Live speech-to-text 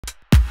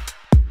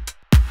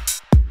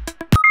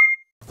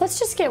Let's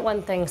just get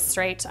one thing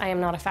straight. I am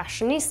not a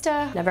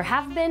fashionista, never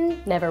have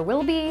been, never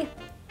will be,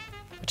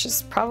 which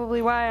is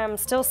probably why I'm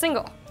still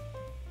single.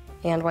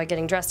 And why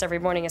getting dressed every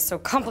morning is so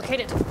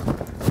complicated.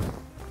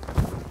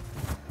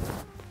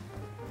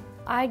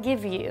 I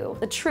give you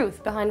the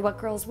truth behind what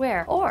girls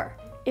wear, or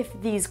if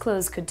these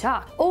clothes could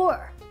talk,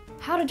 or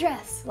how to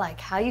dress like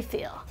how you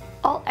feel.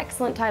 All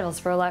excellent titles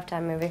for a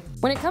Lifetime movie.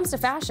 When it comes to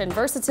fashion,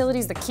 versatility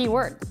is the key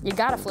word. You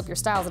gotta flip your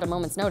styles at a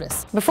moment's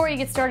notice. Before you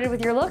get started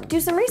with your look,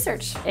 do some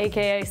research,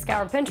 aka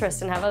scour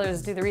Pinterest and have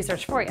others do the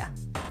research for you.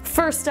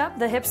 First up,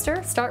 the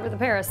hipster. Start with a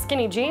pair of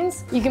skinny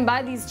jeans. You can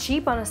buy these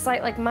cheap on a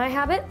site like My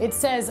Habit. It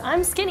says,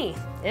 I'm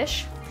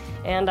skinny-ish,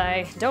 and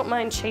I don't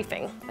mind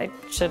chafing. I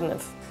shouldn't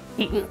have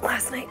eaten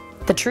last night.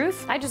 The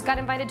truth? I just got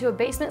invited to a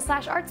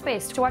basement/art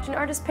space to watch an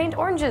artist paint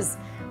oranges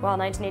while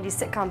 1980s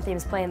sitcom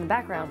themes play in the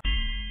background.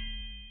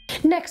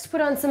 Next, put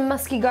on some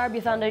musky garb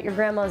you found at your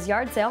grandma's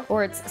yard sale,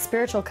 or its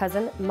spiritual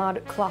cousin,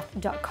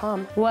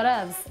 modcloth.com.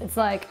 Whatevs. It's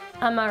like,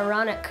 I'm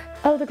ironic.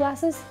 Oh, the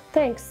glasses?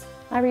 Thanks.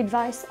 I read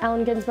Vice,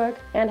 Allen Ginsberg,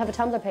 and have a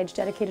Tumblr page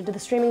dedicated to the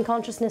streaming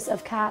consciousness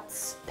of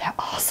cats. They're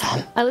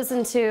awesome. I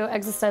listen to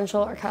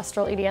existential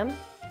orchestral EDM,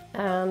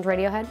 and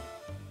Radiohead,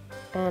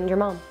 and your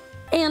mom.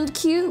 And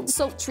cute,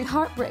 sultry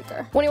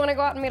heartbreaker. When you want to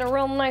go out and meet a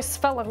real nice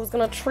fella who's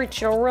gonna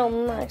treat you real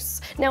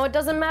nice. Now it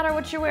doesn't matter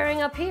what you're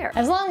wearing up here,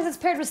 as long as it's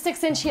paired with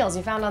 6-inch heels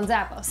you found on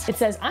Zappos. It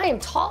says, I am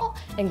tall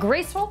and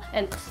graceful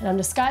and I'm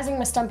disguising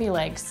my stumpy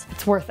legs.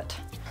 It's worth it.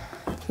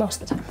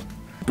 Most of the time.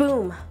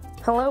 Boom.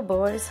 Hello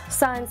boys.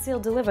 Signed,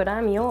 sealed, delivered,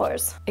 I'm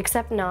yours.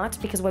 Except not,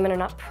 because women are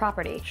not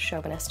property.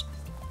 Chauvinist.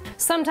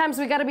 Sometimes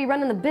we gotta be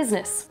running the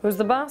business. Who's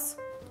the boss?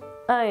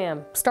 I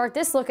am. Start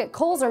this look at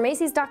Kohl's or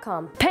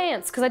Macy's.com.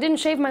 Pants, because I didn't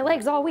shave my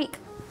legs all week.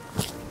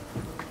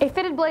 A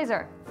fitted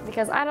blazer,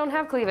 because I don't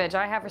have cleavage,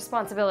 I have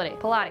responsibility.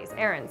 Pilates,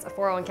 errands, a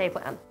 401k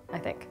plan, I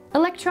think.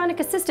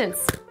 Electronic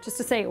assistance, just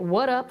to say,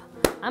 what up?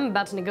 I'm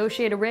about to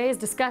negotiate a raise,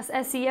 discuss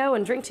SEO,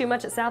 and drink too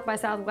much at South by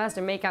Southwest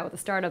and make out with a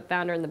startup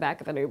founder in the back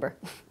of an Uber.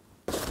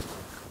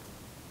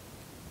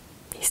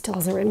 He still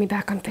hasn't written me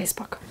back on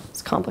Facebook.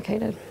 It's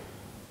complicated.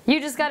 You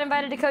just got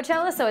invited to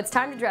Coachella, so it's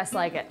time to dress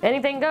like it.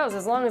 Anything goes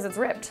as long as it's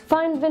ripped.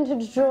 Find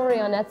vintage jewelry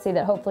on Etsy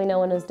that hopefully no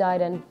one has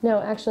died in.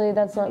 No, actually,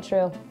 that's not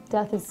true.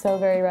 Death is so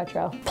very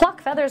retro. Pluck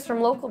feathers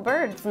from local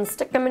birds and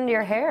stick them into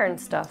your hair and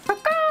stuff.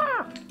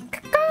 Caw-caw!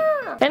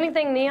 Caw-caw!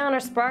 Anything neon or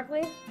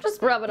sparkly,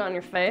 just rub it on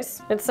your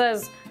face. It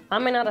says, I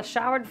may not have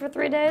showered for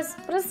 3 days,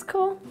 but it's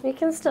cool. You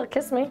can still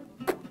kiss me.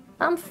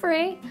 I'm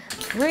free.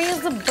 Free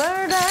as a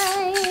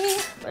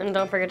birdie. And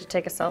don't forget to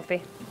take a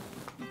selfie.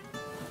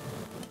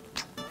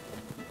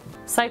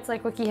 Sites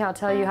like WikiHow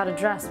tell you how to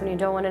dress when you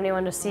don't want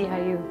anyone to see how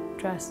you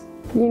dress.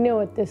 You know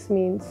what this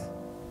means.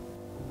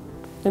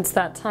 It's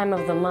that time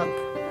of the month.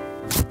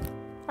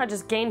 I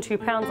just gained 2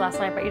 pounds last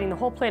night by eating the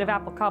whole plate of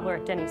apple cobbler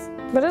at Denny's.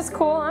 But it's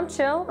cool, I'm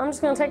chill. I'm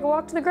just gonna take a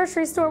walk to the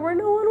grocery store where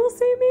no one will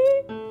see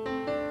me.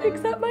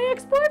 Except my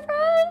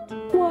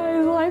ex-boyfriend. Why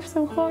is life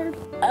so hard?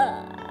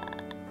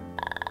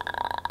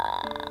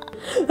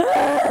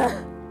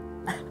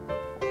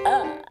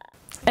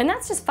 And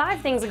that's just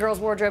 5 things a girl's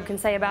wardrobe can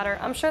say about her.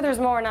 I'm sure there's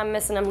more and I'm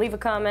missing them. Leave a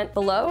comment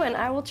below and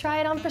I will try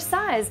it on for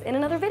size in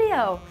another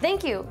video.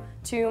 Thank you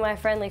to my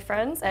friendly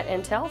friends at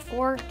Intel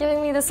for giving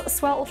me this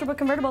Swell Ultrabook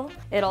convertible.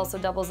 It also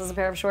doubles as a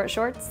pair of short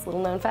shorts. Little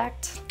known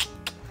fact.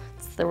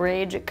 It's the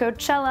rage at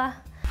Coachella.